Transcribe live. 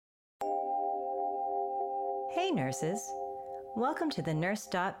Hey nurses, welcome to the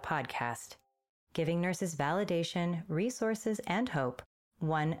NurseDot podcast, giving nurses validation, resources, and hope,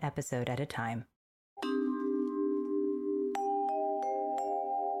 one episode at a time.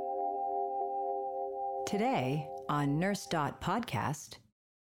 Today on NurseDot podcast.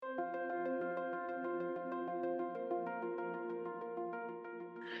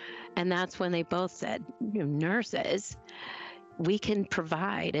 And that's when they both said, nurses, we can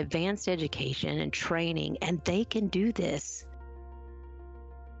provide advanced education and training, and they can do this.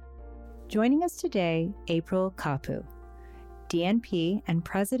 Joining us today, April Kapu, DNP and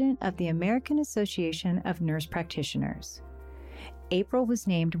president of the American Association of Nurse Practitioners. April was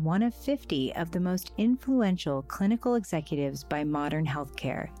named one of 50 of the most influential clinical executives by Modern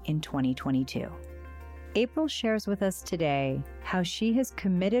Healthcare in 2022. April shares with us today how she has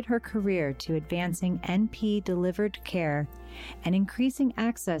committed her career to advancing NP-delivered care and increasing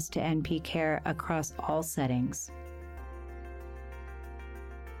access to NP care across all settings.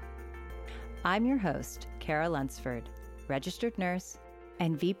 I'm your host, Kara Lunsford, registered nurse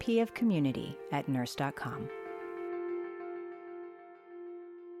and VP of Community at NurseDot.com.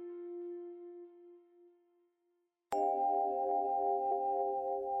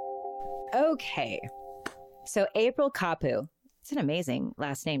 Okay. So April Kapu, it's an amazing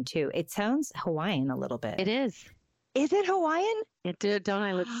last name too. It sounds Hawaiian a little bit. It is. Is it Hawaiian? It did. Don't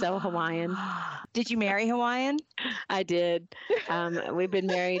I look so Hawaiian? Did you marry Hawaiian? I did. We've been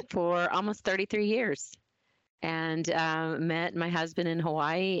married for almost 33 years and met my husband in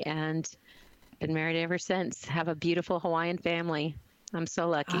Hawaii and been married ever since. Have a beautiful Hawaiian family. I'm so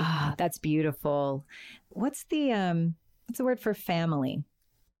lucky. That's beautiful. What's the word for family?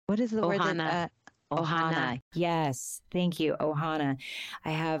 What is the word? Ohana. Ohana. Yes. Thank you. Ohana. I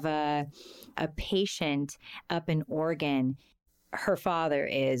have a patient up in Oregon. Her father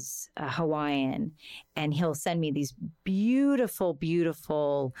is a Hawaiian, and he'll send me these beautiful,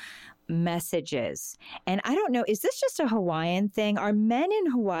 beautiful messages. And I don't know, is this just a Hawaiian thing? Are men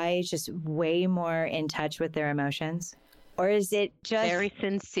in Hawaii just way more in touch with their emotions? Or is it just very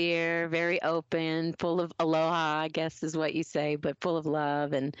sincere, very open, full of aloha, I guess is what you say, but full of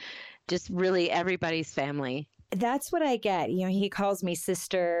love and just really everybody's family. That's what I get. You know, he calls me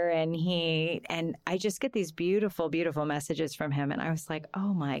sister and I just get these beautiful, beautiful messages from him. And I was like,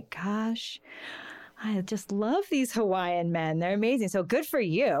 oh my gosh, I just love these Hawaiian men. They're amazing. So good for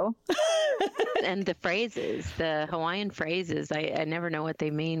you. And the phrases, the Hawaiian phrases, I never know what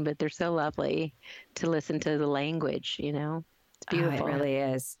they mean, but they're so lovely to listen to the language, you know. It's beautiful. Oh, it really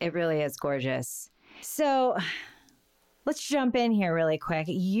is. It really is gorgeous. So let's jump in here really quick.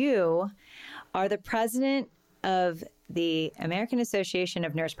 You are the president of the American Association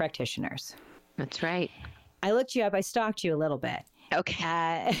of Nurse Practitioners. That's right. I looked you up. I stalked you a little bit.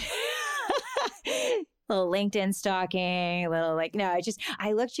 Okay. Little LinkedIn stalking,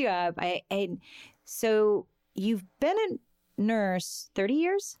 I looked you up. So you've been a nurse 30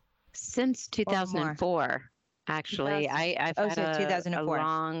 years? Since 2004, actually. I've had a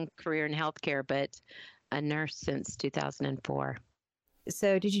long career in healthcare, but a nurse since 2004.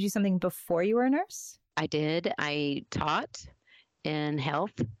 So did you do something before you were a nurse? I did. I taught in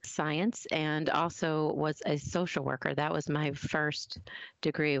health science and also was a social worker. That was my first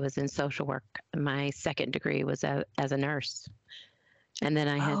degree, was in social work. My second degree was as a nurse. And then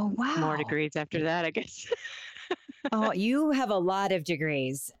I had more degrees after that, I guess. Oh, you have a lot of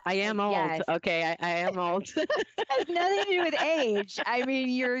degrees. I am old. Yes. Okay, I am old. It has nothing to do with age. I mean,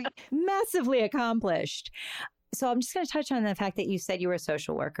 you're massively accomplished. So I'm just going to touch on the fact that you said you were a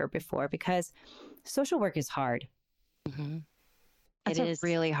social worker before, because social work is hard. Mm-hmm. It's a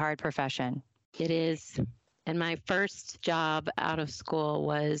really hard profession. It is. And my first job out of school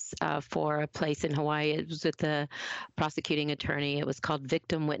was for a place in Hawaii. It was with the prosecuting attorney. It was called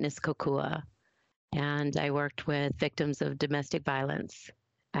Victim Witness Kokua. And I worked with victims of domestic violence.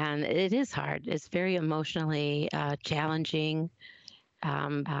 And it is hard. It's very emotionally challenging.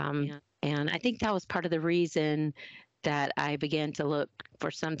 And I think that was part of the reason that I began to look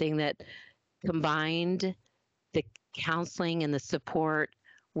for something that combined the counseling and the support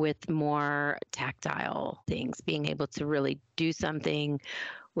with more tactile things, being able to really do something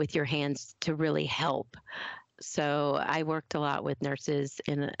with your hands to really help. So I worked a lot with nurses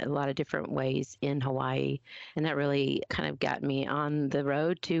in a lot of different ways in Hawaii, and that really kind of got me on the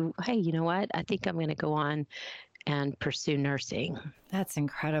road to, hey, you know what? I think I'm going to go on and pursue nursing. That's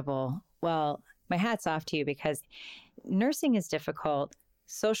incredible. Well, my hat's off to you, because nursing is difficult.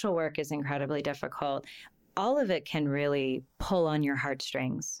 Social work is incredibly difficult. all of it can really pull on your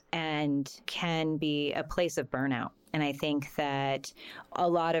heartstrings and can be a place of burnout. And I think that a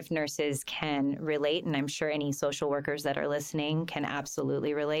lot of nurses can relate, and I'm sure any social workers that are listening can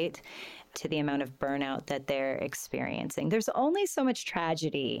absolutely relate to the amount of burnout that they're experiencing. There's only so much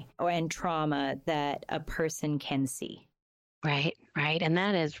tragedy and trauma that a person can see. Right, right. And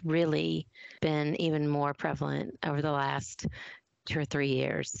that has really been even more prevalent over the last 2 or 3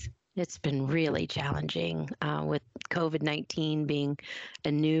 years. It's been really challenging with COVID-19 being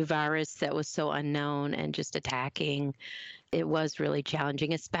a new virus that was so unknown and just attacking. It was really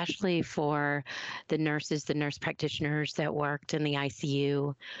challenging, especially for the nurses, the nurse practitioners that worked in the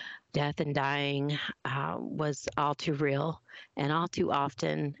ICU. Death and dying was all too real and all too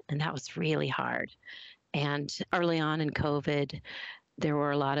often, and that was really hard. And early on in COVID, there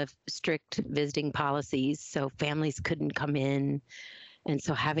were a lot of strict visiting policies, so families couldn't come in. And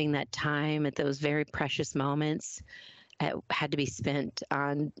so having that time at those very precious moments had to be spent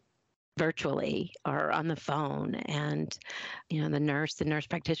on virtually or on the phone. And, the nurse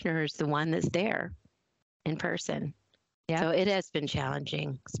practitioner is the one that's there in person. Yeah. So it has been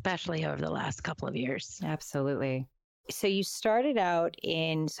challenging, especially over the last couple of years. Absolutely. So you started out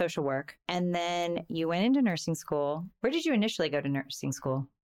in social work and then you went into nursing school. Where did you initially go to nursing school?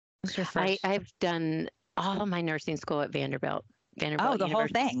 What's your first? I've done all of my nursing school at Vanderbilt. The University whole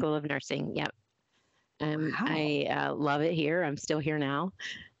thing. School of Nursing. Yep. Wow. I love it here. I'm still here now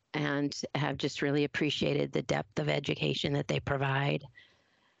and have just really appreciated the depth of education that they provide.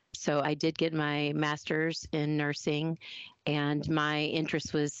 So I did get my master's in nursing, and my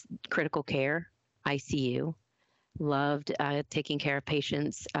interest was critical care, ICU. Loved taking care of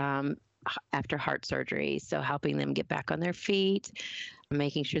patients after heart surgery, so helping them get back on their feet,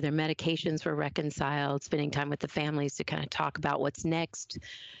 making sure their medications were reconciled, spending time with the families to kind of talk about what's next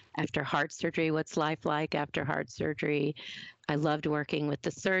after heart surgery, what's life like after heart surgery. I loved working with the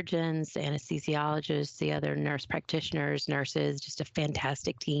surgeons, anesthesiologists, the other nurse practitioners, nurses, just a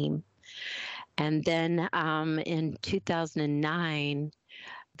fantastic team. And then in 2009,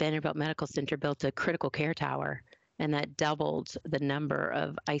 Vanderbilt Medical Center built a critical care tower, and that doubled the number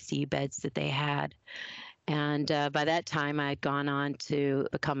of ICU beds that they had. And by that time, I had gone on to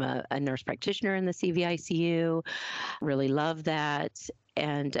become a nurse practitioner in the CVICU, really loved that.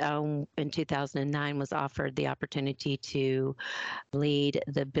 And in 2009 was offered the opportunity to lead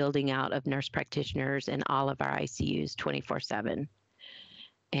the building out of nurse practitioners in all of our ICUs 24/7.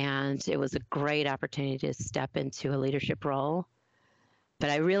 And it was a great opportunity to step into a leadership role. But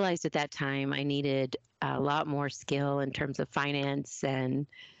I realized at that time I needed a lot more skill in terms of finance and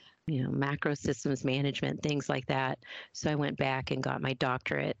macro systems management, things like that. So I went back and got my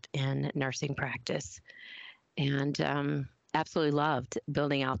doctorate in nursing practice and absolutely loved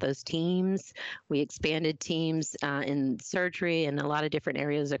building out those teams. We expanded teams in surgery and a lot of different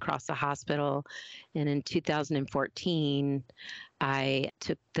areas across the hospital. And in 2014, I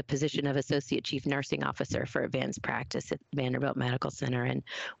took the position of Associate Chief Nursing Officer for Advanced Practice at Vanderbilt Medical Center and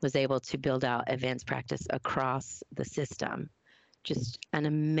was able to build out advanced practice across the system. Just an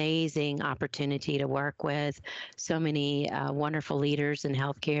amazing opportunity to work with so many wonderful leaders in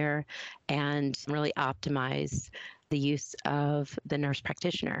healthcare and really optimize the use of the nurse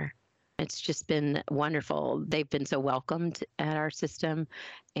practitioner. It's just been wonderful. They've been so welcomed at our system.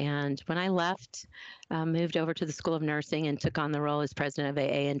 And when I left, moved over to the School of Nursing and took on the role as president of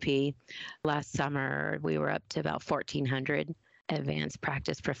AANP. Last summer, we were up to about 1,400 advanced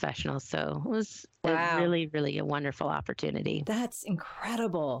practice professionals. So it was really, really a wonderful opportunity. That's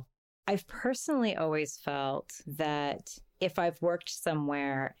incredible. I've personally always felt that if I've worked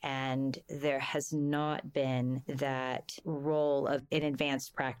somewhere and there has not been that role of an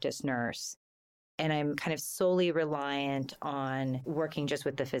advanced practice nurse, and I'm kind of solely reliant on working just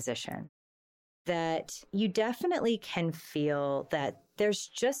with the physician, that you definitely can feel that there's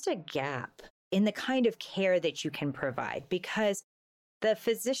just a gap in the kind of care that you can provide because the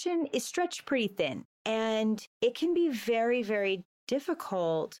physician is stretched pretty thin and it can be very, very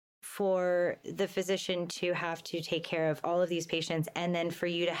difficult for the physician to have to take care of all of these patients and then for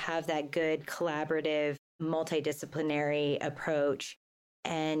you to have that good collaborative multidisciplinary approach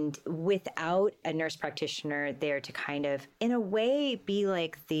and without a nurse practitioner there to kind of in a way be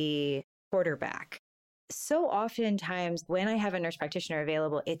like the quarterback. So oftentimes when I have a nurse practitioner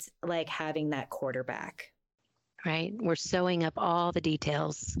available, it's like having that quarterback. Right. We're sewing up all the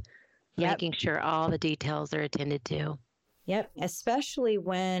details, making sure all the details are attended to. Yep. Especially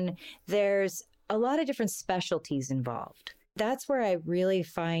when there's a lot of different specialties involved. That's where I really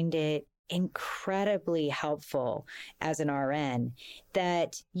find it incredibly helpful as an RN,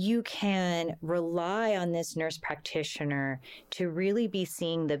 that you can rely on this nurse practitioner to really be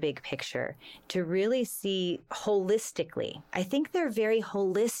seeing the big picture, to really see holistically. I think they're very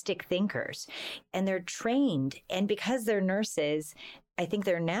holistic thinkers, and they're trained. And because they're nurses, I think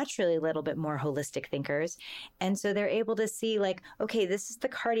they're naturally a little bit more holistic thinkers. And so they're able to see, like, okay, this is the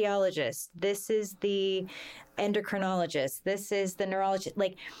cardiologist, this is the endocrinologist, this is the neurologist,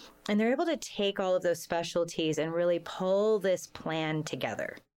 and they're able to take all of those specialties and really pull this plan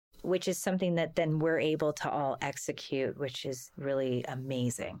together, which is something that then we're able to all execute, which is really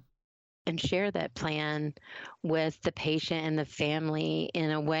amazing. And share that plan with the patient and the family in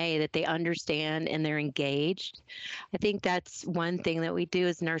a way that they understand and they're engaged. I think that's one thing that we do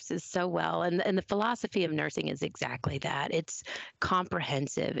as nurses so well. And the philosophy of nursing is exactly that. It's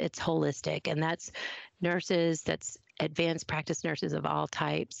comprehensive, it's holistic, and that's nurses, that's advanced practice nurses of all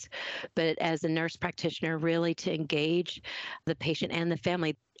types. But as a nurse practitioner, really to engage the patient and the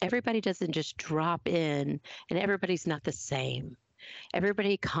family, everybody doesn't just drop in, and everybody's not the same.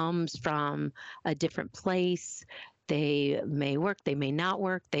 Everybody comes from a different place. They may work, they may not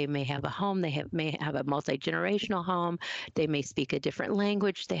work. They may have a home. They may have a multi-generational home. They may speak a different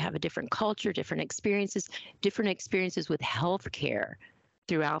language. They have a different culture, different experiences with healthcare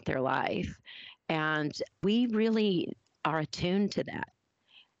throughout their life. And we really are attuned to that.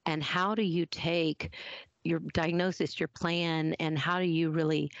 And how do you take your diagnosis, your plan, and how do you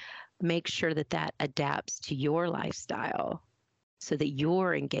really make sure that that adapts to your lifestyle, so that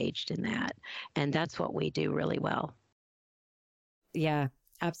you're engaged in that? And that's what we do really well. Yeah,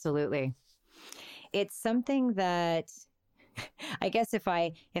 absolutely. It's something that I guess if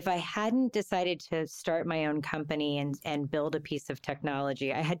I hadn't decided to start my own company and build a piece of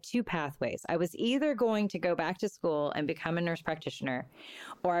technology, I had two pathways. I was either going to go back to school and become a nurse practitioner,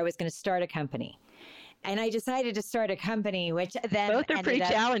 or I was going to start a company. And I decided to start a company, which then both are pretty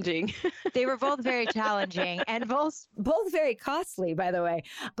challenging. They were both very challenging and both very costly, by the way.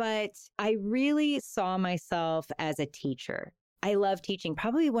 But I really saw myself as a teacher. I love teaching.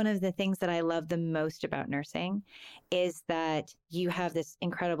 Probably one of the things that I love the most about nursing is that you have this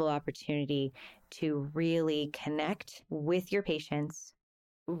incredible opportunity to really connect with your patients,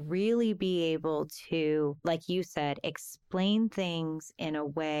 really be able to, like you said, explain things in a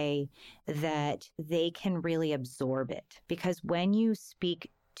way that they can really absorb it. Because when you speak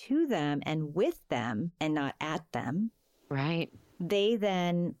to them and with them and not at them, right, they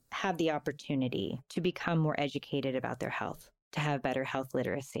then have the opportunity to become more educated about their health, to have better health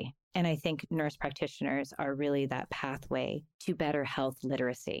literacy. And I think nurse practitioners are really that pathway to better health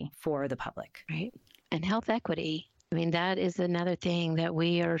literacy for the public. Right. And health equity. I mean, that is another thing that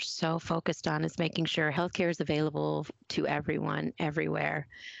we are so focused on, is making sure healthcare is available to everyone, everywhere.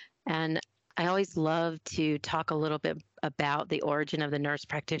 And I always love to talk a little bit about the origin of the nurse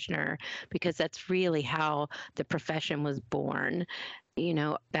practitioner, because that's really how the profession was born. You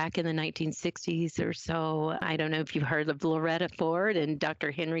know, back in the 1960s or so, I don't know if you've heard of Loretta Ford and Dr.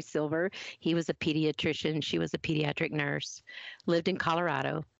 Henry Silver. He was a pediatrician. She was a pediatric nurse, lived in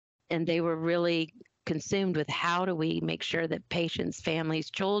Colorado, and they were really consumed with how do we make sure that patients,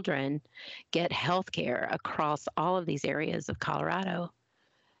 families, children get health care across all of these areas of Colorado.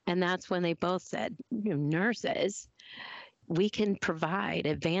 And that's when they both said, nurses, we can provide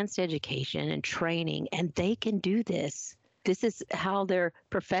advanced education and training, and they can do this. This is how their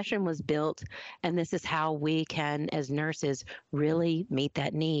profession was built, and this is how we can, as nurses, really meet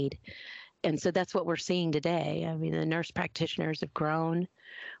that need. And so that's what we're seeing today. I mean, the nurse practitioners have grown.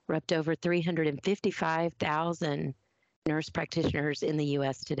 We're up to over 355,000 nurse practitioners in the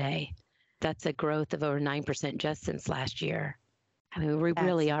U.S. today. That's a growth of over 9% just since last year. I mean, we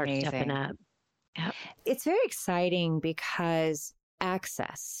really are stepping up. Yep. It's very exciting because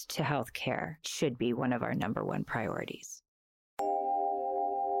access to healthcare should be one of our number one priorities.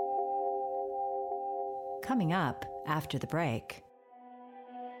 Coming up after the break.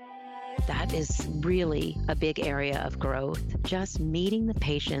 That is really a big area of growth, just meeting the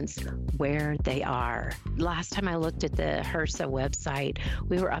patients where they are. Last time I looked at the HRSA website,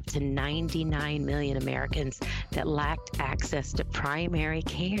 we were up to 99 million Americans that lacked access to primary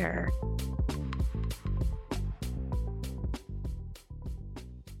care.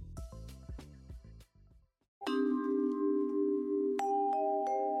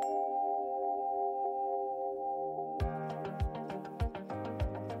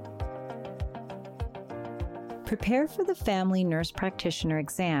 Prepare for the Family Nurse Practitioner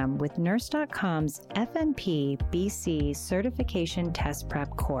exam with NurseDot's FNP BC Certification Test Prep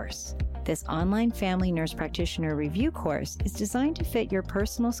course. This online family nurse practitioner review course is designed to fit your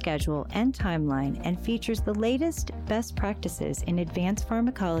personal schedule and timeline and features the latest best practices in advanced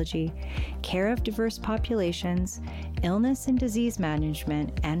pharmacology, care of diverse populations, illness and disease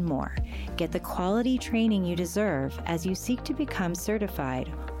management, and more. Get the quality training you deserve as you seek to become certified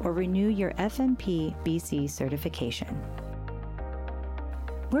or renew your FNP BC certification.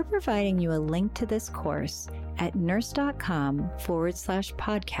 We're providing you a link to this course at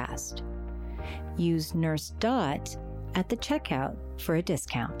nurse.com/podcast. Use NurseDot at the checkout for a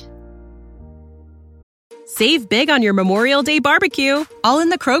discount. Save big on your Memorial Day barbecue, all in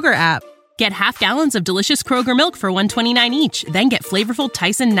the Kroger app. Get half gallons of delicious Kroger milk for $1.29 each. Then get flavorful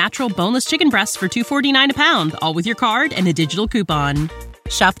Tyson natural boneless chicken breasts for $2.49 a pound, all with your card and a digital coupon.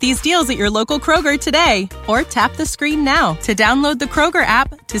 Shop these deals at your local Kroger today, or tap the screen now to download the Kroger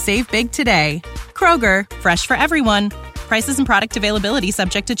app to save big today. Kroger, fresh for everyone. Prices and product availability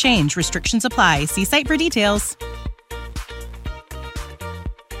subject to change. Restrictions apply. See site for details.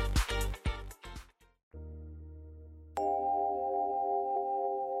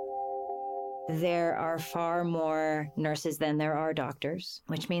 There are far more nurses than there are doctors,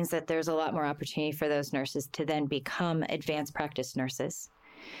 which means that there's a lot more opportunity for those nurses to then become advanced practice nurses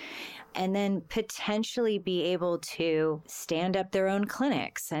and then potentially be able to stand up their own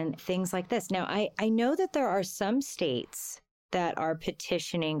clinics and things like this. Now, I know that there are some states that are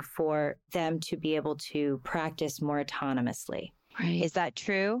petitioning for them to be able to practice more autonomously. Right. Is that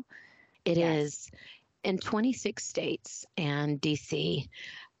true? It is. In 26 states and DC,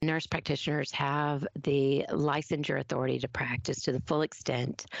 nurse practitioners have the licensure authority to practice to the full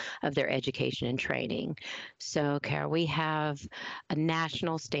extent of their education and training. So, Kara, we have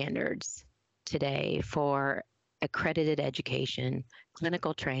national standards today for accredited education,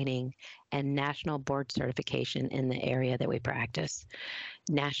 clinical training, and national board certification in the area that we practice.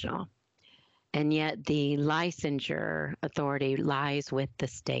 National. And yet the licensure authority lies with the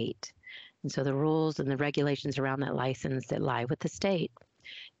state. And so the rules and the regulations around that license that lie with the state.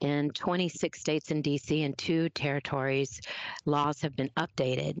 In 26 states and DC and 2 territories, laws have been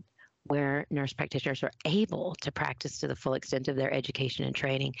updated where nurse practitioners are able to practice to the full extent of their education and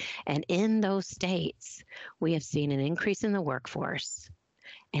training. And in those states, we have seen an increase in the workforce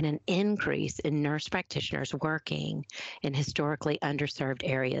and an increase in nurse practitioners working in historically underserved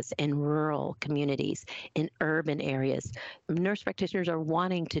areas, in rural communities, in urban areas. Nurse practitioners are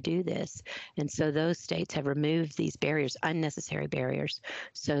wanting to do this. And so those states have removed these barriers, unnecessary barriers,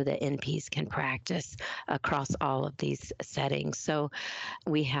 so that NPs can practice across all of these settings. So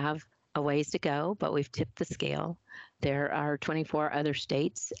we have a ways to go, but we've tipped the scale. There are 24 other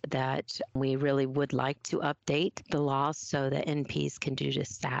states that we really would like to update the laws so that NPs can do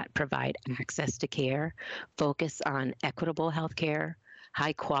just that, provide access to care, focus on equitable health care,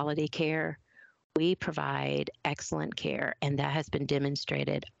 high quality care. We provide excellent care, and that has been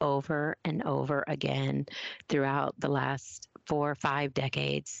demonstrated over and over again throughout the last 4 or 5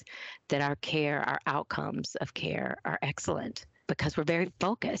 decades, that our care, our outcomes of care are excellent, because we're very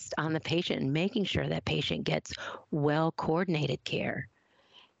focused on the patient and making sure that patient gets well-coordinated care.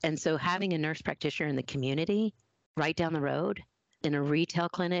 And so having a nurse practitioner in the community right down the road, in a retail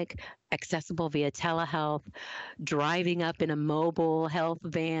clinic, accessible via telehealth, driving up in a mobile health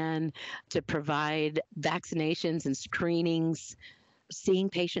van to provide vaccinations and screenings, seeing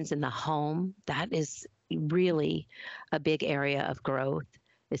patients in the home, that is really a big area of growth.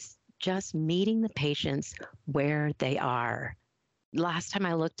 It's just meeting the patients where they are. Last time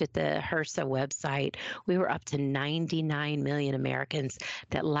I looked at the HRSA website, we were up to 99 million Americans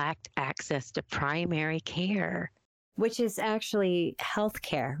that lacked access to primary care. Which is actually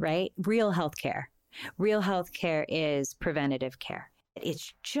healthcare, right? Real healthcare. Real healthcare is preventative care.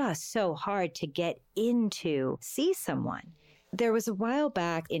 It's just so hard to get into, see someone. There was a while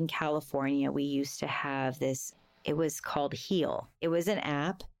back in California, we used to have this, it was called Heal. It was an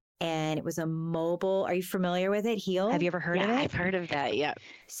app. And it was a mobile. Are you familiar with it, Heal? Have you ever heard of it? I've heard of that, yeah.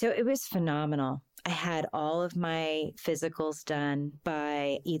 So it was phenomenal. I had all of my physicals done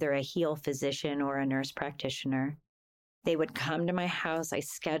by either a Heal physician or a nurse practitioner. They would come to my house. I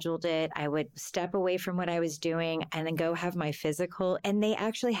scheduled it. I would step away from what I was doing and then go have my physical. And they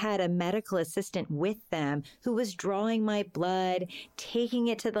actually had a medical assistant with them who was drawing my blood, taking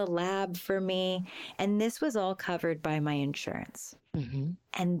it to the lab for me. And this was all covered by my insurance. Mm-hmm.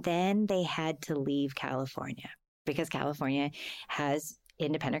 And then they had to leave California because California has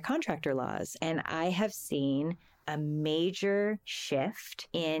independent contractor laws. And I have seen a major shift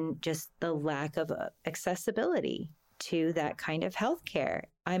in just the lack of accessibility to that kind of healthcare.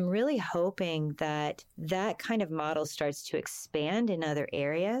 I'm really hoping that that kind of model starts to expand in other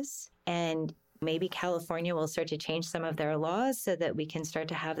areas And maybe California will start to change some of their laws so that we can start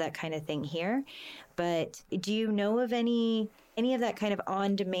to have that kind of thing here. But do you know of any of that kind of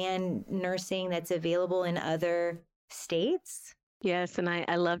on-demand nursing that's available in other states? Yes, and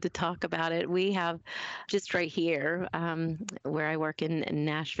I love to talk about it. We have just right here where I work in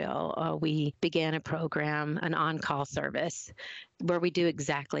Nashville, we began a program, an on-call service, where we do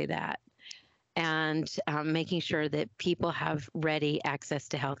exactly that. And making sure that people have ready access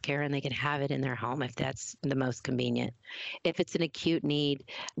to healthcare and they can have it in their home if that's the most convenient. If it's an acute need,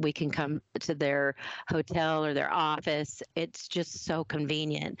 we can come to their hotel or their office. It's just so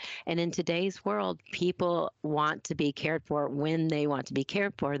convenient. And in today's world, people want to be cared for when they want to be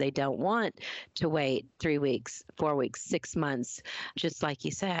cared for. They don't want to wait 3 weeks, 4 weeks, 6 months, just like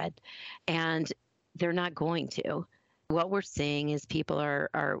you said. And they're not going to. What we're seeing is people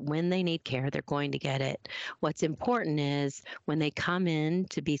are when they need care, they're going to get it. What's important is when they come in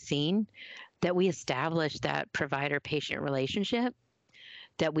to be seen, that we establish that provider-patient relationship,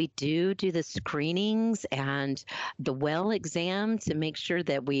 that we do the screenings and the well exam to make sure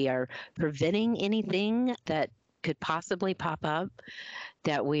that we are preventing anything that could possibly pop up,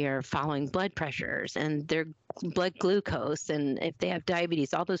 that we are following blood pressures and their blood glucose, and if they have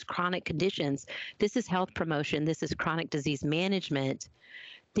diabetes, all those chronic conditions. This is health promotion. This is chronic disease management.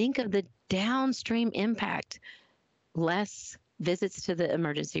 Think of the downstream impact. Less visits to the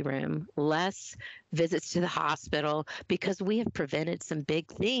emergency room, less visits to the hospital, because we have prevented some big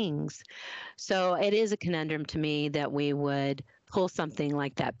things. So it is a conundrum to me that we would pull something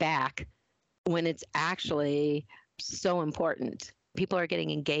like that back when it's actually so important. People are getting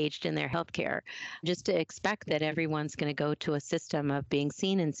engaged in their healthcare. Just to expect that everyone's going to go to a system of being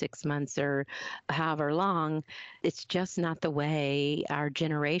seen in 6 months or however long, it's just not the way our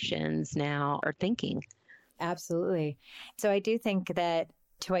generations now are thinking. Absolutely. So I do think that,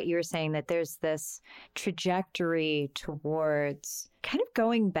 to what you were saying, that there's this trajectory towards kind of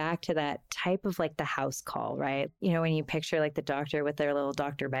going back to that type of like the house call, right? You know, when you picture like the doctor with their little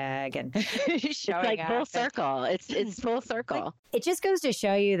doctor bag and it's like full circle. It's full circle. Like, it just goes to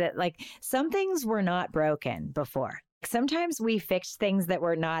show you that like some things were not broken before. Sometimes we fix things that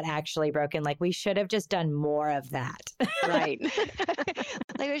were not actually broken. Like we should have just done more of that. Right.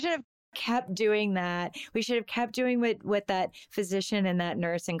 Like we should have kept doing that. We should have kept doing what that physician and that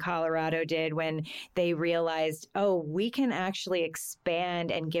nurse in Colorado did when they realized, oh, we can actually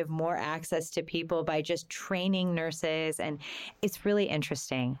expand and give more access to people by just training nurses. And it's really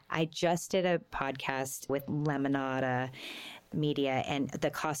interesting. I just did a podcast with Lemonada Media and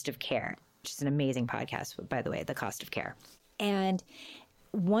The Cost of Care, which is an amazing podcast, by the way, The Cost of Care. And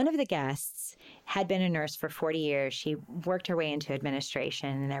one of the guests had been a nurse for 40 years. She worked her way into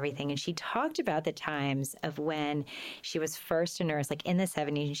administration and everything. And she talked about the times of when she was first a nurse, like in the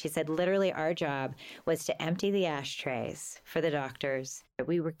 70s. And she said, literally, our job was to empty the ashtrays for the doctors.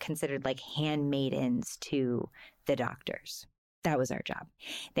 We were considered like handmaidens to the doctors. That was our job.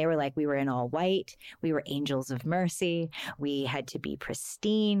 They were like, we were in all white. We were angels of mercy. We had to be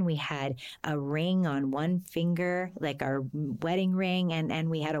pristine. We had a ring on one finger, like our wedding ring, and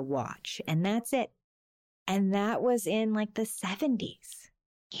we had a watch. And that's it. And that was in like the 70s.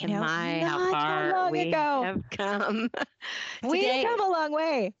 You know, how far we have come. We have come a long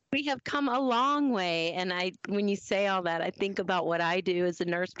way. We have come a long way. And when you say all that, I think about what I do as a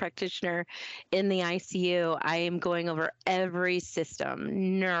nurse practitioner in the ICU. I am going over every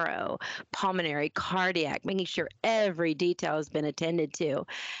system, neuro, pulmonary, cardiac, making sure every detail has been attended to.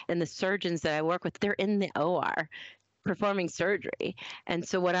 And the surgeons that I work with, they're in the OR performing surgery. And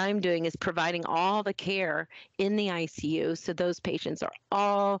so what I'm doing is providing all the care in the ICU so those patients are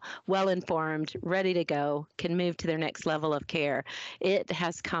all well informed, ready to go, can move to their next level of care. It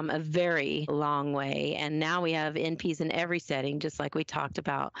has come a very long way. And now we have NPs in every setting, just like we talked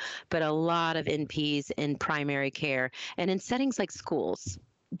about, but a lot of NPs in primary care and in settings like schools.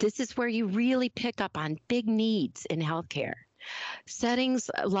 This is where you really pick up on big needs in healthcare.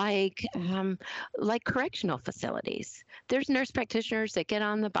 Settings like correctional facilities. There's nurse practitioners that get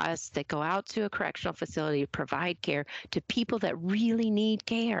on the bus, that go out to a correctional facility to provide care to people that really need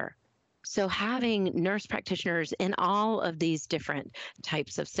care. So having nurse practitioners in all of these different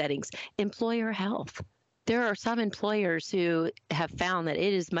types of settings, employer health. There are some employers who have found that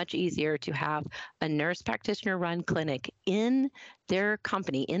it is much easier to have a nurse practitioner run clinic in their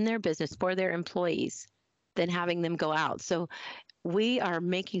company, in their business for their employees, than having them go out. So we are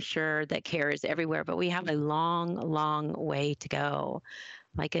making sure that care is everywhere, but we have a long, long way to go.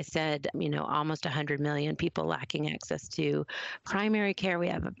 Like I said, almost 100 million people lacking access to primary care. We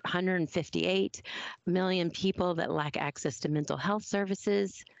have 158 million people that lack access to mental health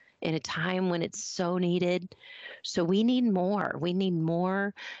services. in a time when it's so needed. So we need more. We need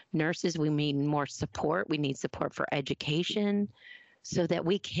more nurses. We need more support. We need support for education so that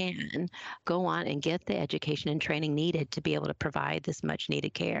we can go on and get the education and training needed to be able to provide this much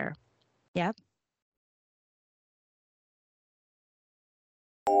needed care. Yep.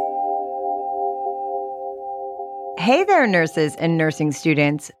 Hey there, nurses and nursing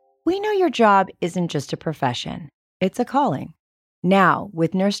students. We know your job isn't just a profession, it's a calling. Now,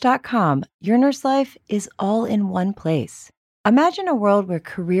 with NurseDot.com, your nurse life is all in one place. Imagine a world where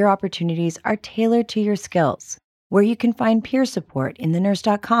career opportunities are tailored to your skills, where you can find peer support in the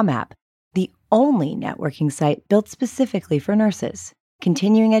NurseDot.com app, the only networking site built specifically for nurses.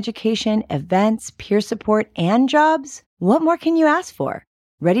 Continuing education, events, peer support, and jobs? What more can you ask for?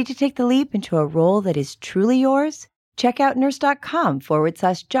 Ready to take the leap into a role that is truly yours? Check out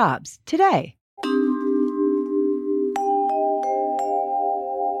nurse.com/jobs today.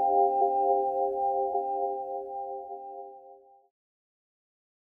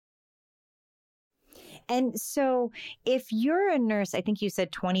 And so if you're a nurse, I think you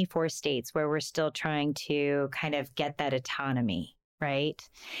said 24 states where we're still trying to kind of get that autonomy, right?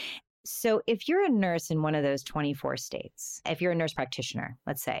 So if you're a nurse in one of those 24 states, if you're a nurse practitioner,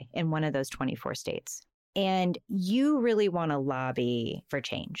 let's say, in one of those 24 states, and you really want to lobby for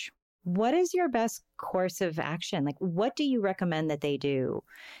change, what is your best course of action? Like, what do you recommend that they do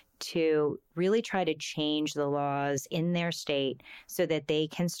to really try to change the laws in their state so that they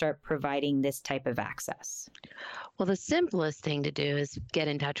can start providing this type of access? Well, the simplest thing to do is get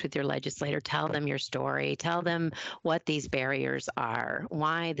in touch with your legislator, tell them your story, tell them what these barriers are,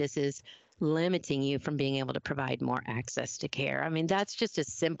 why this is limiting you from being able to provide more access to care. I mean, that's just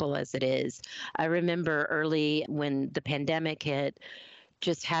as simple as it is. I remember early when the pandemic hit,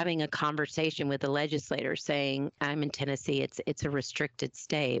 just having a conversation with the legislator saying, I'm in Tennessee, it's a restricted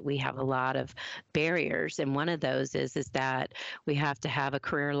state. We have a lot of barriers. And one of those is that we have to have a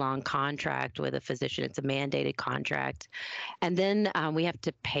career-long contract with a physician. It's a mandated contract. And then we have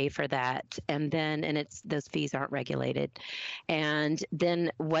to pay for that. And those fees aren't regulated. And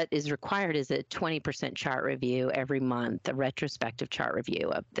then what is required is a 20% chart review every month, a retrospective chart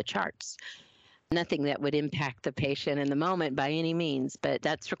review of the charts. Nothing that would impact the patient in the moment by any means, but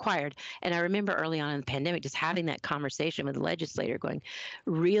that's required. And I remember early on in the pandemic, just having that conversation with the legislator going,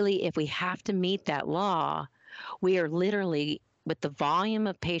 really, if we have to meet that law, we are literally, with the volume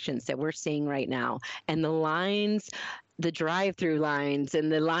of patients that we're seeing right now and the lines, the drive-through lines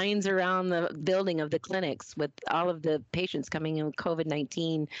and the lines around the building of the clinics with all of the patients coming in with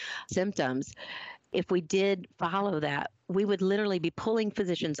COVID-19 symptoms, if we did follow that, we would literally be pulling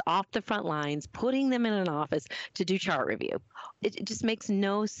physicians off the front lines, putting them in an office to do chart review. It just makes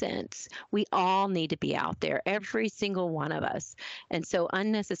no sense. We all need to be out there, every single one of us. And so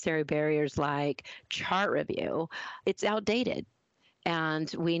unnecessary barriers like chart review, it's outdated. And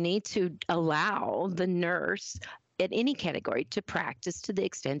we need to allow the nurse at any category to practice to the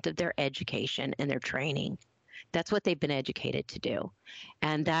extent of their education and their training. That's what they've been educated to do.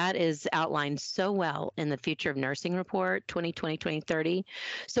 And that is outlined so well in the Future of Nursing Report 2020-2030.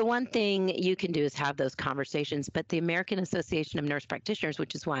 So one thing you can do is have those conversations, but the American Association of Nurse Practitioners,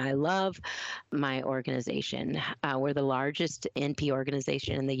 which is why I love my organization, we're the largest NP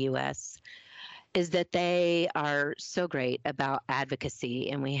organization in the U.S., is that they are so great about advocacy.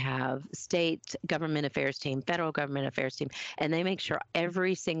 And we have state government affairs team, federal government affairs team, and they make sure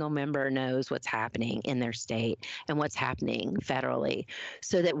every single member knows what's happening in their state and what's happening federally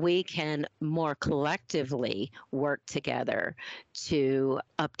so that we can more collectively work together to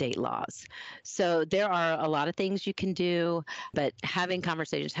update laws. So there are a lot of things you can do, but having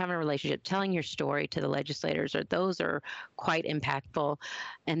conversations, having a relationship, telling your story to the legislators, those are quite impactful.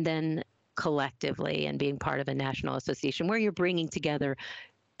 And then collectively and being part of a national association where you're bringing together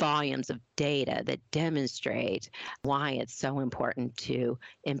volumes of data that demonstrate why it's so important to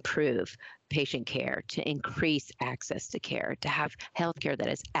improve patient care, to increase access to care, to have healthcare that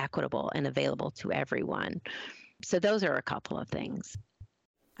is equitable and available to everyone. So those are a couple of things.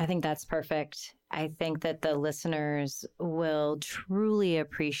 I think that's perfect. I think that the listeners will truly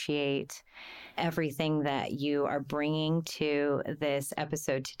appreciate everything that you are bringing to this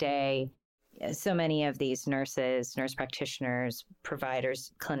episode today. So many of these nurses, nurse practitioners,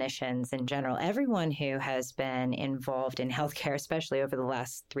 providers, clinicians in general, everyone who has been involved in healthcare, especially over the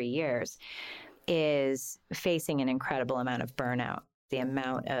last 3 years, is facing an incredible amount of burnout, the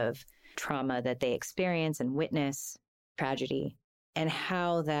amount of trauma that they experience and witness, tragedy, and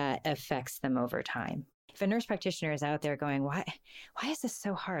how that affects them over time. If a nurse practitioner is out there going, why is this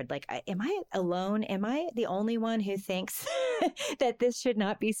so hard? Like, am I alone? Am I the only one who thinks that this should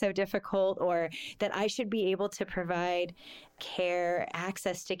not be so difficult, or that I should be able to provide care,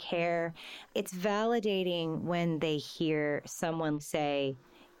 access to care? It's validating when they hear someone say,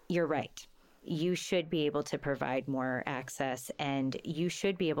 you're right. You should be able to provide more access, and you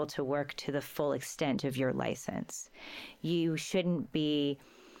should be able to work to the full extent of your license. You shouldn't be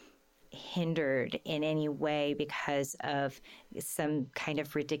hindered in any way because of some kind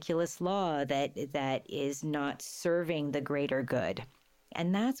of ridiculous law that is not serving the greater good.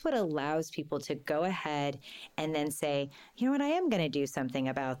 And that's what allows people to go ahead and then say, you know what, I am going to do something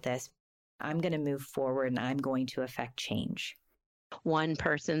about this. I'm going to move forward and I'm going to affect change. One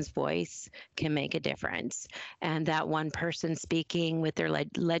person's voice can make a difference. And that one person speaking with their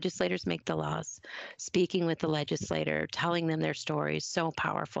legislators make the laws. Speaking with the legislator, telling them their stories, so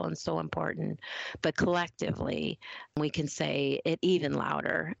powerful and so important. But collectively, we can say it even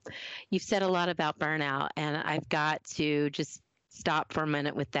louder. You've said a lot about burnout, and I've got to just stop for a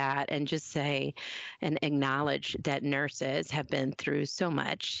minute with that and just say and acknowledge that nurses have been through so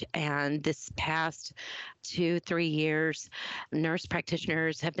much. And this past 2-3 years, nurse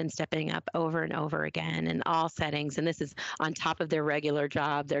practitioners have been stepping up over and over again in all settings. And this is on top of their regular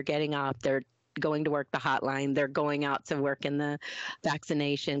job. They're getting up, they're going to work the hotline, they're going out to work in the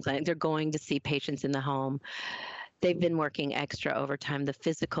vaccination clinic, they're going to see patients in the home. They've been working extra overtime. The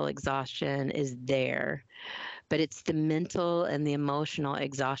physical exhaustion is there, but it's the mental and the emotional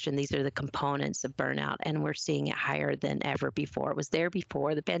exhaustion. These are the components of burnout, and we're seeing it higher than ever before. It was there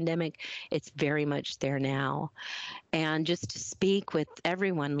before the pandemic. It's very much there now. And just to speak with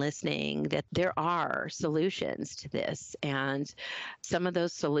everyone listening that there are solutions to this. And some of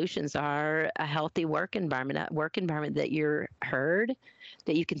those solutions are a healthy work environment that you're heard,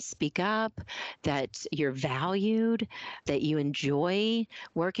 that you can speak up, that you're valued, that you enjoy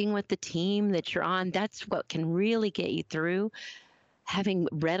working with the team that you're on. That's what can really get you through. Having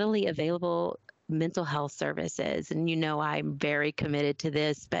readily available mental health services, and I'm very committed to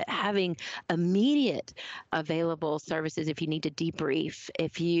this, but having immediate available services if you need to debrief,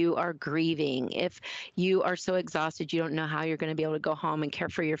 if you are grieving, if you are so exhausted you don't know how you're going to be able to go home and care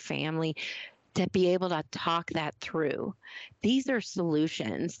for your family, to be able to talk that through. These are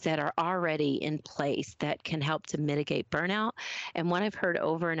solutions that are already in place that can help to mitigate burnout. And what I've heard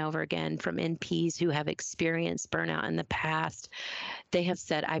over and over again from NPs who have experienced burnout in the past, they have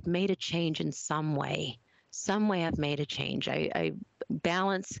said, I've made a change in some way. Some way I've made a change. I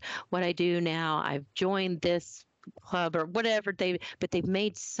balance what I do now. I've joined this club or whatever, but they've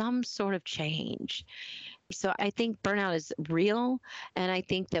made some sort of change. So I think burnout is real, and I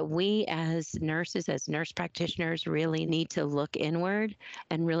think that we as nurses, as nurse practitioners, really need to look inward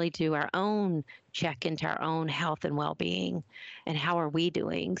and really do our own check into our own health and well-being, and how are we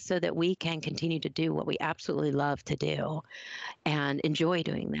doing, so that we can continue to do what we absolutely love to do and enjoy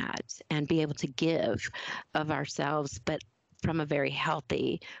doing that and be able to give of ourselves, but from a very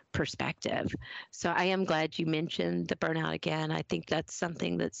healthy perspective. So I am glad you mentioned the burnout again. I think that's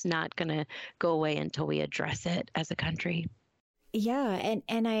something that's not going to go away until we address it as a country. Yeah,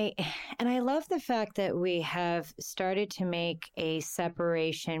 and I love the fact that we have started to make a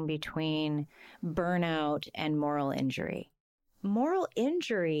separation between burnout and moral injury. Moral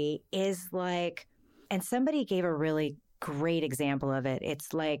injury is like, and somebody gave a really great example of it.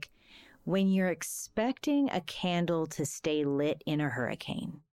 It's like when you're expecting a candle to stay lit in a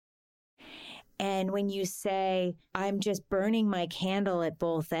hurricane. And when you say, I'm just burning my candle at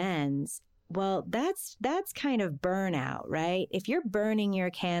both ends, well, that's kind of burnout, right? If you're burning your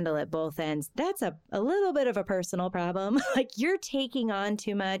candle at both ends, that's a little bit of a personal problem. Like, you're taking on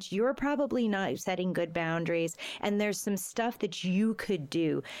too much. You're probably not setting good boundaries. And there's some stuff that you could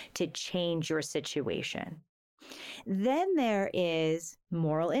do to change your situation. Then there is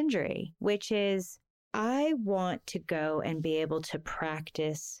moral injury, which is, I want to go and be able to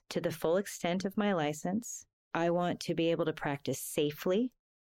practice to the full extent of my license. I want to be able to practice safely.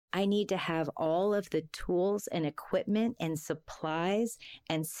 I need to have all of the tools and equipment and supplies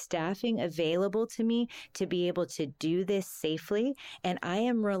and staffing available to me to be able to do this safely. And I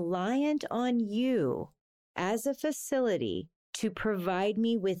am reliant on you as a facility to provide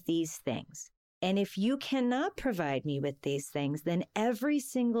me with these things. And if you cannot provide me with these things, then every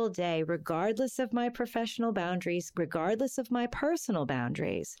single day, regardless of my professional boundaries, regardless of my personal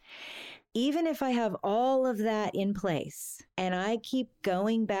boundaries, even if I have all of that in place and I keep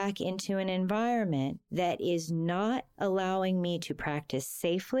going back into an environment that is not allowing me to practice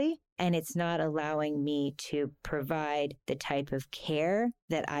safely, And it's not allowing me to provide the type of care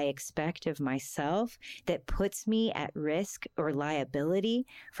that I expect of myself that puts me at risk or liability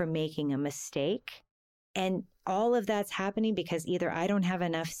for making a mistake. And all of that's happening because either I don't have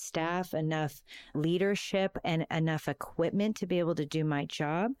enough staff, enough leadership, and enough equipment to be able to do my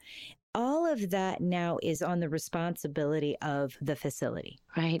job. All of that now is on the responsibility of the facility.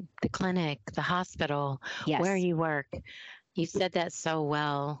 Right. The clinic, the hospital, Yes. where you work. You said that so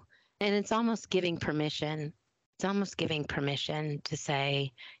well. And it's almost giving permission. It's almost giving permission to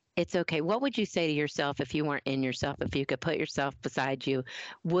say, it's okay. What would you say to yourself if you weren't in yourself? If you could put yourself beside you,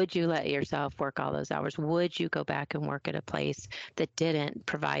 would you let yourself work all those hours? Would you go back and work at a place that didn't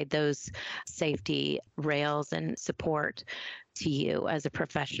provide those safety rails and support to you as a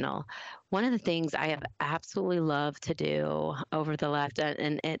professional? One of the things I have absolutely loved to do over the last,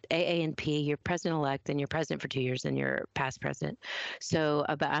 and at AANP, you're president-elect and you're president for 2 years and you're past president. So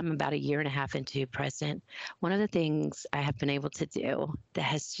I'm about a year and a half into president. One of the things I have been able to do that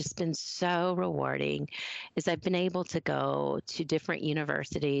has just been so rewarding is I've been able to go to different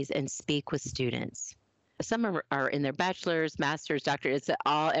universities and speak with students. Some are in their bachelor's, master's, doctorate. It's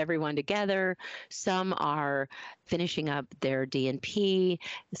everyone together. Some are finishing up their DNP.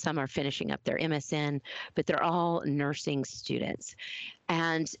 Some are finishing up their MSN, but they're all nursing students.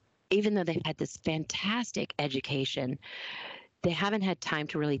 And even though they've had this fantastic education, they haven't had time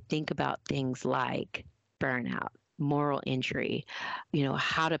to really think about things like burnout, moral injury,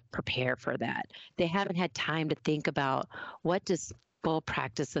 how to prepare for that. They haven't had time to think about what does full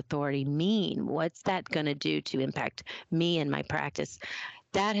practice authority mean? What's that going to do to impact me and my practice?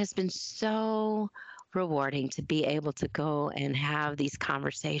 That has been so rewarding to be able to go and have these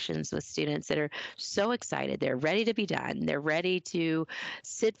conversations with students that are so excited. They're ready to be done. They're ready to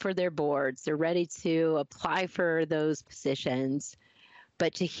sit for their boards. They're ready to apply for those positions.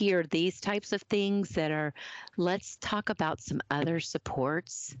 But to hear these types of things that are, let's talk about some other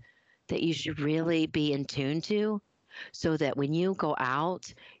supports that you should really be in tune to, so that when you go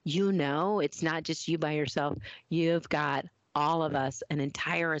out, it's not just you by yourself. You've got all of us, an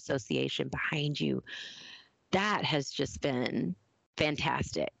entire association behind you. That has just been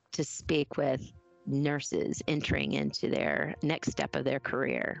fantastic to speak with nurses entering into their next step of their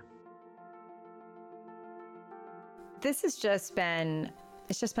career. It's just been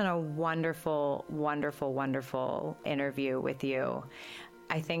a wonderful, wonderful, wonderful interview with you.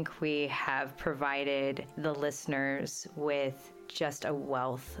 I think we have provided the listeners with just a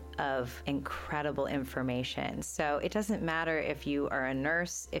wealth of incredible information. So it doesn't matter if you are a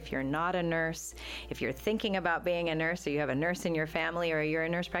nurse, if you're not a nurse, if you're thinking about being a nurse, or you have a nurse in your family, or you're a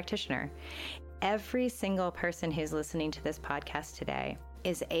nurse practitioner. Every single person who's listening to this podcast today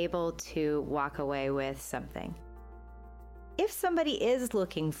is able to walk away with something. If somebody is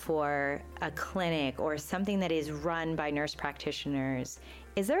looking for a clinic or something that is run by nurse practitioners,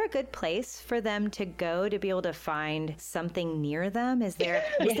 is there a good place for them to go to be able to find something near them? Is there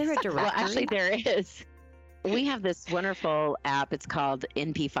a directory? Well, actually, there is. We have this wonderful app. It's called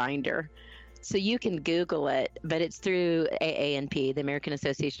NP Finder. So you can Google it, but it's through AANP, the American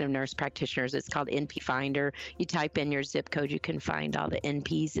Association of Nurse Practitioners. It's called NP Finder. You type in your zip code, you can find all the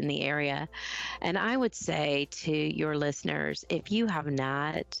NPs in the area. And I would say to your listeners, if you have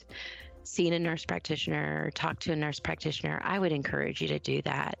not seen a nurse practitioner, talked to a nurse practitioner, I would encourage you to do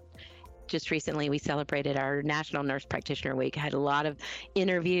that. Just recently, we celebrated our National Nurse Practitioner Week. I had a lot of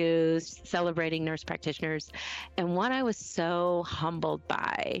interviews celebrating nurse practitioners. And what I was so humbled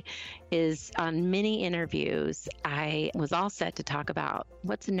by is on many interviews, I was all set to talk about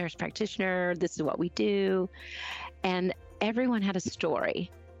what's a nurse practitioner, this is what we do. And everyone had a story.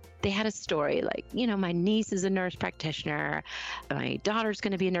 They had a story like, my niece is a nurse practitioner, my daughter's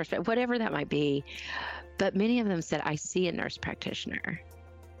going to be a nurse, whatever that might be. But many of them said, I see a nurse practitioner.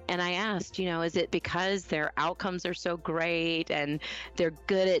 And I asked, is it because their outcomes are so great and they're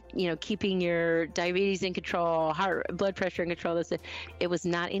good at, keeping your diabetes in control, blood pressure in control? It was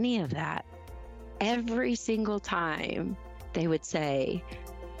not any of that. Every single time they would say,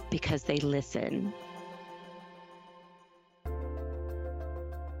 because they listen.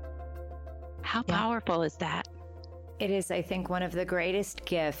 How powerful is that? It is, I think, one of the greatest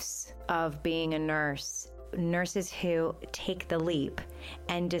gifts of being a nurse. Nurses who take the leap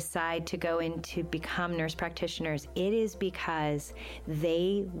and decide to go in to become nurse practitioners, it is because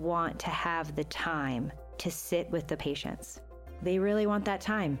they want to have the time to sit with the patients. They really want that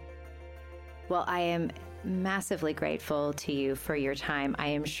time. Well, I am massively grateful to you for your time. I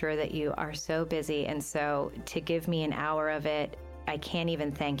am sure that you are so busy, and so to give me an hour of it, I can't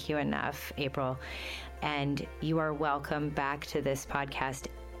even thank you enough, April. And you are welcome back to this podcast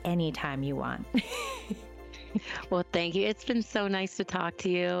anytime you want. Well, thank you. It's been so nice to talk to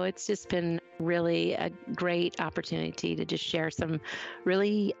you. It's just been really a great opportunity to just share some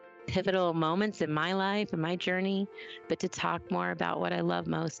really pivotal moments in my life and my journey, but to talk more about what I love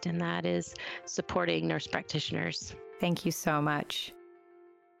most, and that is supporting nurse practitioners. Thank you so much.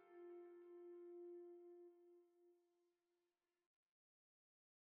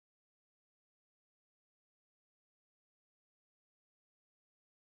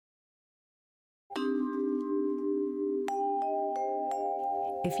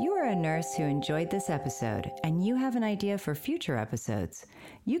 If you are a nurse who enjoyed this episode and you have an idea for future episodes,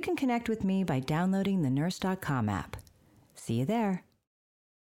 you can connect with me by downloading the NurseDot.com app. See you there.